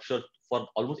structure for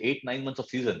almost 8-9 months of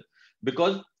season.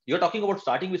 Because you're talking about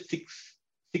starting with six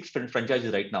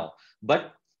franchises right now.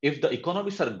 But if the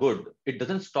economics are good, it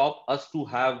doesn't stop us to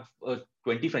have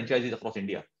 20 franchises across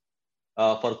India.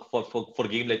 For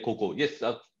game like Coco. Yes,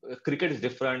 cricket is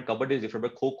different, kabaddi is different,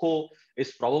 but Coco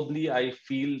is probably, I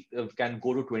feel, can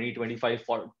go to 20, 25,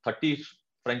 30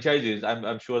 franchises.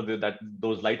 I'm sure that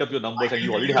those light up your numbers and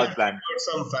you already have plans.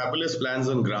 Some fabulous plans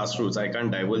on grassroots. I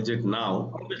can't divulge it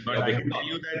now, but I can tell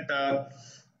you that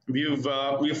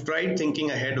we've tried thinking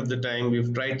ahead of the time.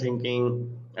 We've tried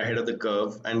thinking ahead of the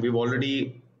curve, and we've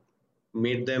already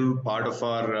made them part of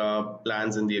our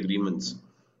plans and the agreements.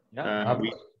 Yeah,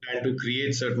 we plan to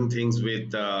create certain things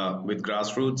with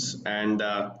grassroots and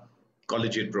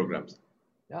collegiate programs.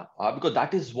 Yeah, because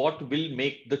that is what will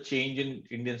make the change in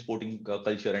Indian sporting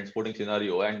culture and sporting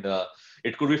scenario. And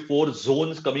it could be 4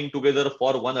 zones coming together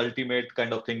for one ultimate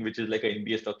kind of thing, which is like an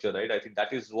NBA structure, right? I think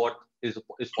that is what is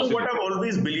possible. So what I've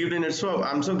always believed in it. So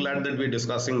I'm so glad that we're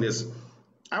discussing this.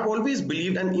 I've always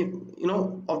believed, and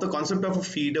of the concept of a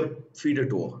feeder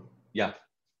tour. Yeah.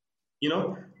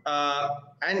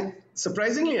 And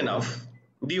surprisingly enough,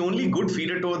 the only good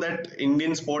feeder tour that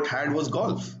Indian sport had was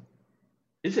golf.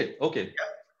 Is it? Okay. Yeah.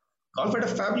 Golf had a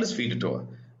fabulous feeder tour.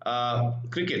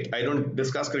 Cricket, I don't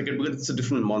discuss cricket because it's a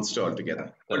different monster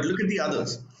altogether. But look at the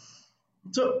others.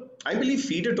 So I believe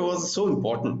feeder tours are so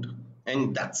important,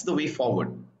 and that's the way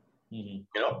forward.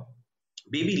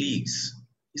 Baby leagues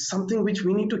is something which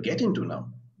we need to get into now.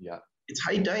 Yeah. It's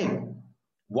high time.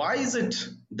 Why is it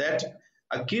that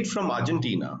a kid from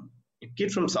Argentina, a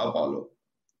kid from Sao Paulo,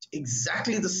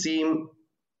 exactly the same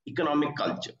economic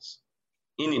cultures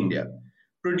in India,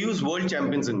 produce world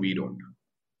champions and we don't?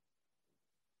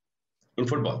 In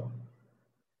football.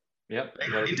 Yeah.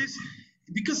 Right? It is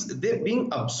because they're being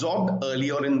absorbed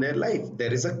earlier in their life.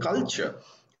 There is a culture.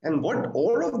 And what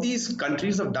all of these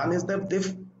countries have done is that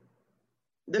they've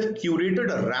curated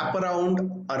a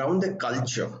wraparound around the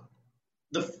culture,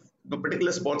 the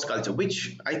particular sports culture,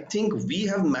 which I think we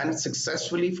have managed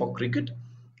successfully for cricket,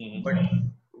 but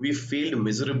we failed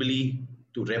miserably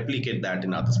to replicate that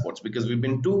in other sports because we've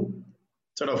been too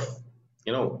sort of,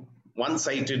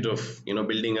 one-sided of,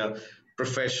 building a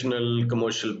professional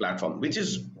commercial platform, which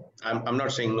is, I'm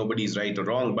not saying nobody's right or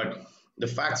wrong, but the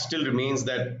fact still remains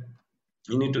that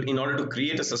you need to, in order to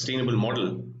create a sustainable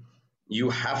model, you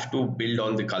have to build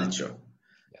on the culture.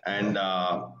 And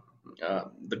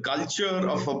the culture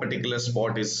of a particular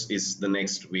sport is the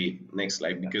next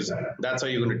life, because that's how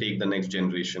you're going to take the next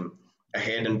generation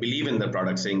ahead and believe in the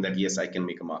product, saying that yes, I can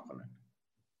make a mark on it.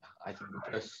 I think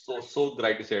it's so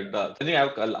great to say. I think I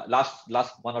have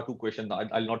last 1 or 2 questions.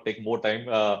 I'll not take more time.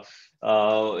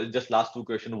 Just last 2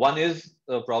 questions. One is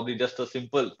probably just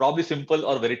simple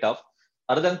or very tough.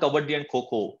 Other than kabaddi and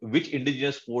kho, which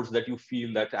indigenous sports that you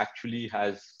feel that actually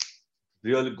has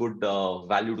real good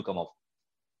value to come up?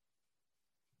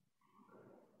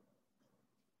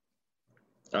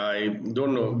 I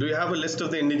don't know. Do you have a list of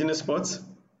the indigenous sports?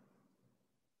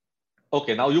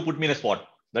 Okay, now you put me in a spot.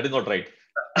 That is not right.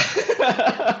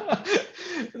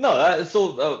 No,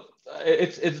 so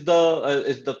it's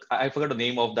the I forgot the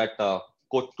name of that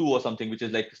Kottu or something, which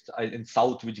is like in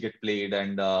South, which get played,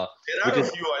 and there are a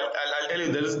few. I'll tell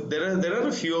you, there are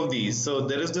a few of these. So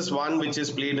there is this one which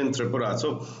is played in Tripura.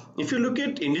 So if you look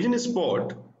at indigenous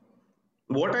sport,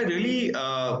 what I really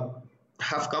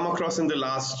have come across in the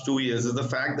last 2 years is the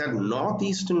fact that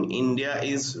northeastern India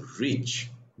is rich.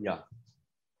 Yeah.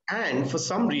 And for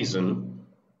some reason,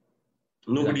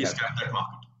 nobody has tapped that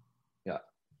market. Yeah.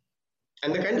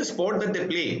 And the kind of sport that they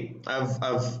play,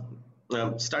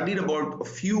 I've studied about a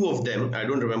few of them. I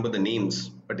don't remember the names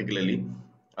particularly,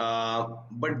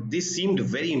 but they seemed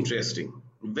very interesting,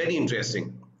 very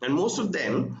interesting. And most of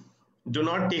them do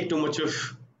not take too much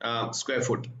of square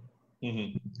foot.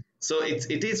 So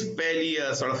it is fairly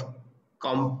a sort of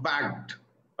compact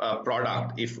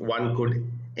product if one could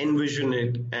envision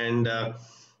it and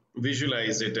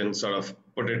visualize it and sort of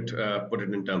put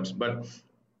it in terms. But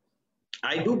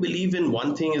I do believe in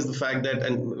one thing is the fact that,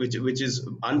 and which is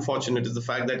unfortunate, is the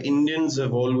fact that Indians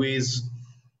have always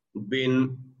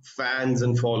been fans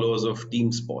and followers of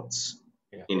team sports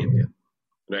Yeah. in India,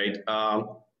 right?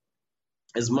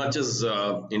 As much as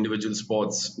individual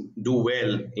sports do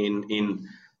well in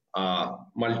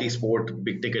multi-sport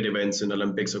big ticket events in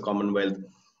Olympics or Commonwealth,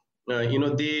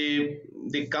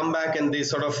 they come back and they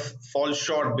sort of fall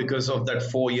short because of that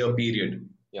 4 year period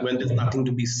Yeah. when there's nothing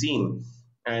to be seen,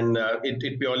 and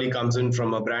it purely comes in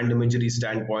from a brand imagery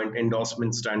standpoint,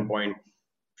 endorsement standpoint.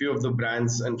 Few of the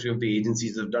brands and few of the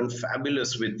agencies have done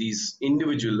fabulous with these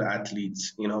individual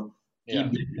athletes, Yeah.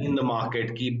 keep them in the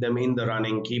market, keep them in the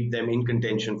running, keep them in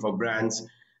contention for brands,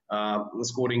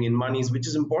 scoring in monies, which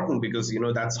is important because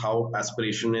that's how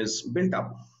aspiration is built up.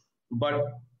 But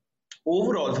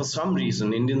overall, for some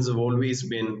reason, Indians have always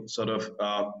been sort of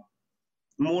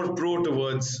more pro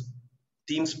towards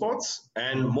team sports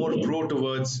and more pro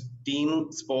towards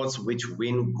team sports which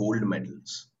win gold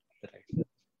medals, Right.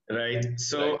 right?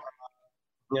 Right.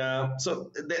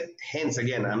 Hence,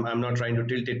 again, I'm not trying to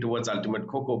tilt it towards ultimate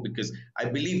coco because I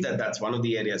believe that that's one of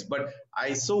the areas. But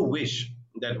I so wish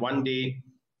that one day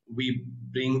we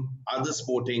bring other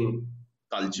sporting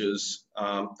cultures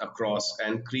across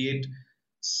and create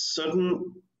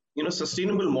certain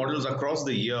sustainable models across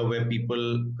the year where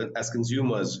people as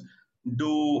consumers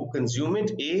do consume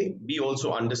it. A, B,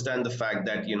 also understand the fact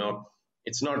that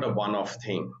it's not a one-off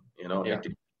thing. Yeah.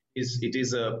 It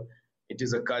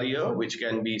is a career which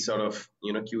can be sort of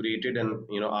curated,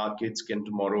 and our kids can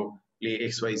tomorrow play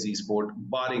XYZ sport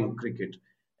barring cricket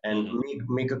and Mhm.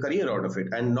 make a career out of it,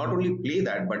 and not only play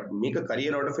that but make a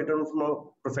career out of it from a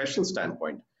professional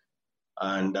standpoint.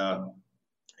 And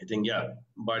I think, yeah,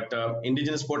 but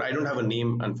indigenous sport, I don't have a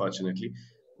name unfortunately,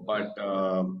 but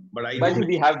I But I do think we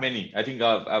believe have many. I think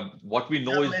what we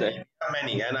know is that. there are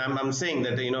many, and I'm saying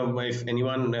that if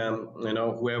anyone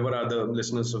whoever are the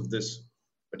listeners of this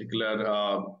particular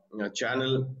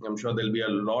channel, I'm sure there'll be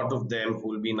a lot of them who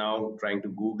will be now trying to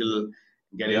Google,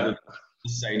 get into Yeah. the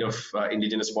side of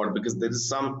indigenous sport, because there is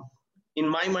some, in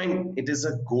my mind, it is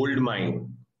a gold mine,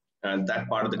 that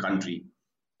part of the country.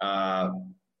 Uh,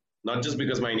 Not just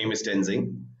because my name is Tenzing,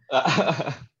 but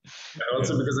Yeah.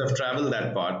 also because I've traveled that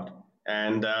part,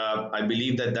 and I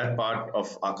believe that that part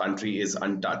of our country is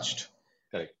untouched.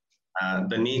 Correct.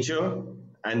 The nature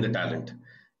and the talent. All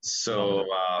So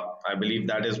right. I believe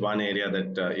that is one area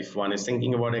that if one is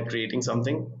thinking about creating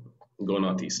something, go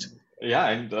northeast. Yeah,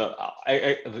 and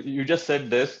you just said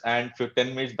this, and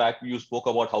 10 minutes back you spoke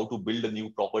about how to build a new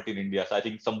property in India. So I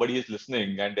think somebody is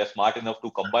listening, and they're smart enough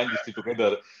to combine these two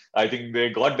together. I think they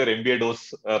got their MBA dose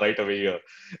right away here.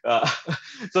 Uh,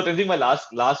 so I think my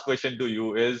last question to you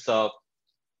is: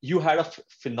 you had a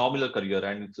phenomenal career,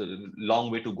 and it's a long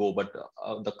way to go, but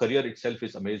the career itself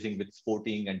is amazing with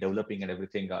sporting and developing and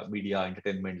everything, media,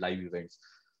 entertainment, live events.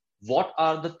 What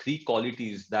are the three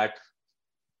qualities that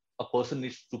a person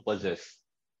needs to possess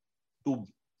to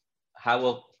have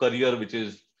a career which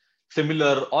is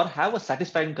similar or have a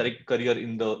satisfying career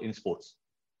in sports,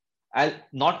 as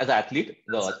not as an athlete,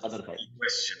 the That's a other side? difficult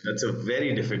question. That's a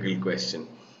very difficult question.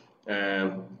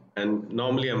 And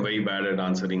normally I'm very bad at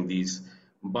answering these.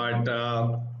 But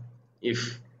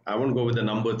if I won't go with the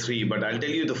number three, but I'll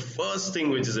tell you the first thing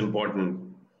which is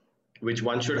important, which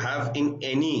one should have in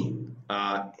any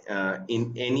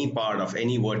part of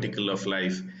any vertical of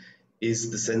life,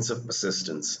 is the sense of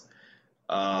persistence.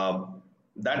 Uh,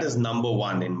 that is number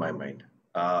one in my mind,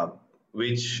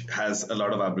 which has a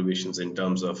lot of abbreviations in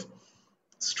terms of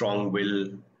strong will,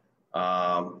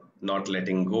 not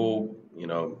letting go,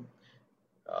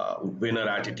 winner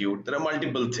attitude. There are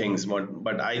multiple things,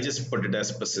 but I just put it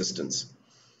as persistence.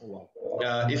 Wow.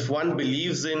 If one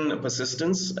believes in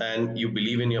persistence and you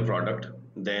believe in your product,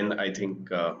 then I think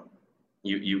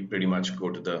you pretty much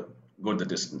go the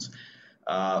distance.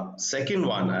 Second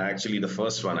one, actually, the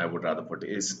first one I would rather put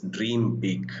is dream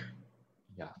big.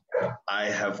 Yeah. I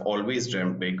have always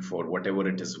dreamt big for whatever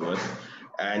it is worth,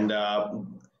 and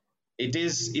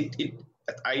it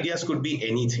ideas could be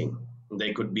anything.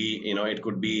 They could be, it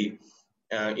could be,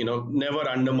 never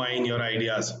undermine your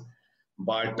ideas,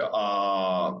 but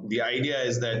the idea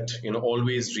is that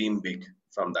always dream big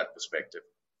from that perspective.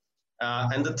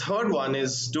 And the third one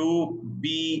is to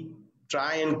be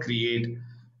try and create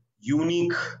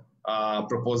unique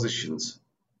propositions,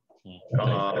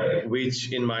 Right.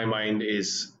 which in my mind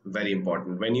is very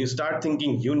important. When you start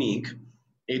thinking unique,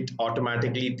 it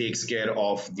automatically takes care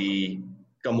of the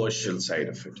commercial side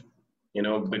of it.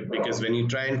 But because when you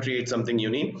try and create something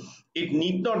unique, it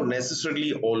need not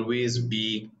necessarily always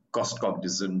be cost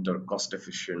cognizant or cost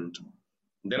efficient.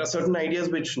 There are certain ideas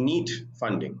which need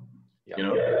funding. Yeah.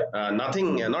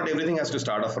 Not everything has to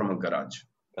start off from a garage,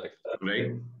 Correct.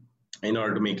 right? In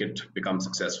order to make it become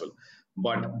successful.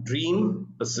 But dream,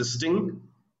 persisting,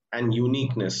 and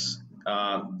uniqueness,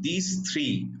 these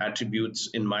three attributes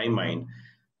in my mind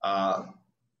uh,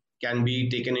 can be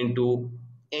taken into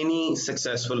any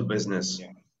successful business,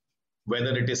 Yeah.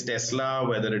 whether it is Tesla,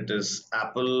 whether it is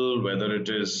Apple, whether it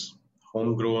is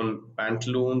homegrown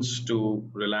pantaloons to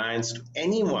Reliance, to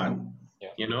anyone,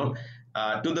 Yeah.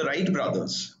 to the Wright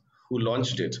brothers who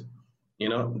launched it.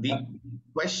 The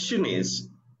question is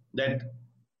that,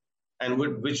 and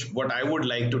which what I would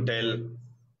like to tell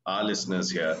our listeners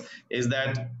here is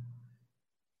that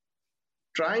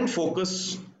try and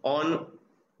focus on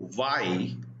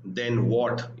why, then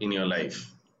what in your life.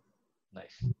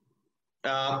 Nice.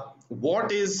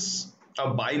 What is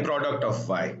a byproduct of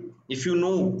why? If you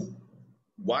know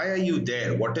why are you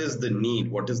there, what is the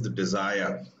need, what is the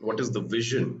desire, what is the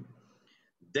vision,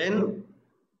 then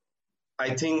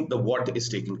I think the what is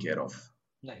taken care of.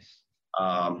 Nice.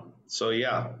 So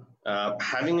yeah,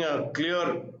 having a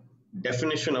clear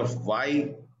definition of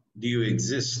why do you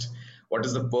exist, what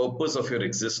is the purpose of your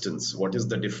existence, what is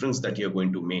the difference that you're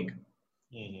going to make,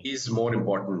 is more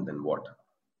important than what.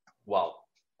 Wow.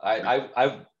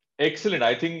 I've excellent.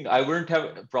 I think I wouldn't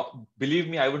have, believe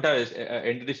me, I wouldn't have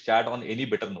ended this chat on any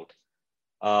better note.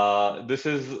 This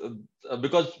is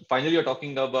because finally you're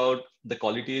talking about the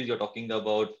qualities, you're talking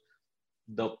about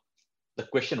the the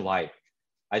question why.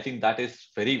 I think that is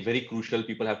very, very crucial.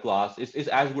 People have to ask. It's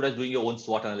as good as doing your own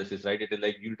SWOT analysis, right? It is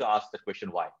like you need to ask the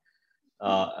question why.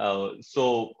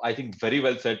 So I think very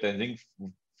well said. I think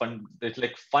fun. It's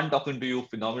like fun talking to you,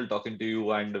 phenomenal talking to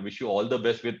you, and wish you all the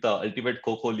best with the Ultimate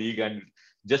Kho League. And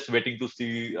just waiting to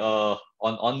see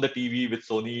on the TV with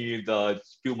Sony the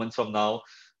few months from now.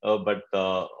 But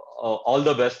all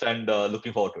the best and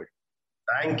looking forward to it.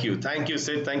 Thank you,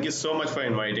 Sid. Thank you so much for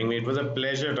inviting me. It was a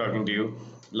pleasure talking to you.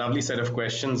 Lovely set of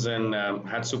questions and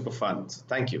had super fun. So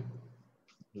thank you.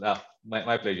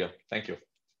 My pleasure. Thank you.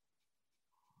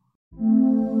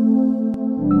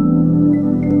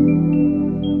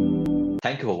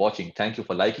 Thank you for watching. Thank you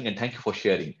for liking and thank you for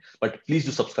sharing. But please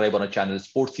do subscribe on our channel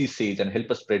Sportsy Says and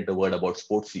help us spread the word about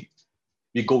Sportsy.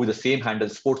 We go with the same handle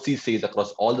Sportsy Says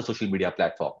across all the social media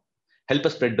platforms. Help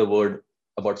us spread the word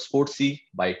about Sportsy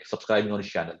by subscribing on his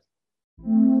channel.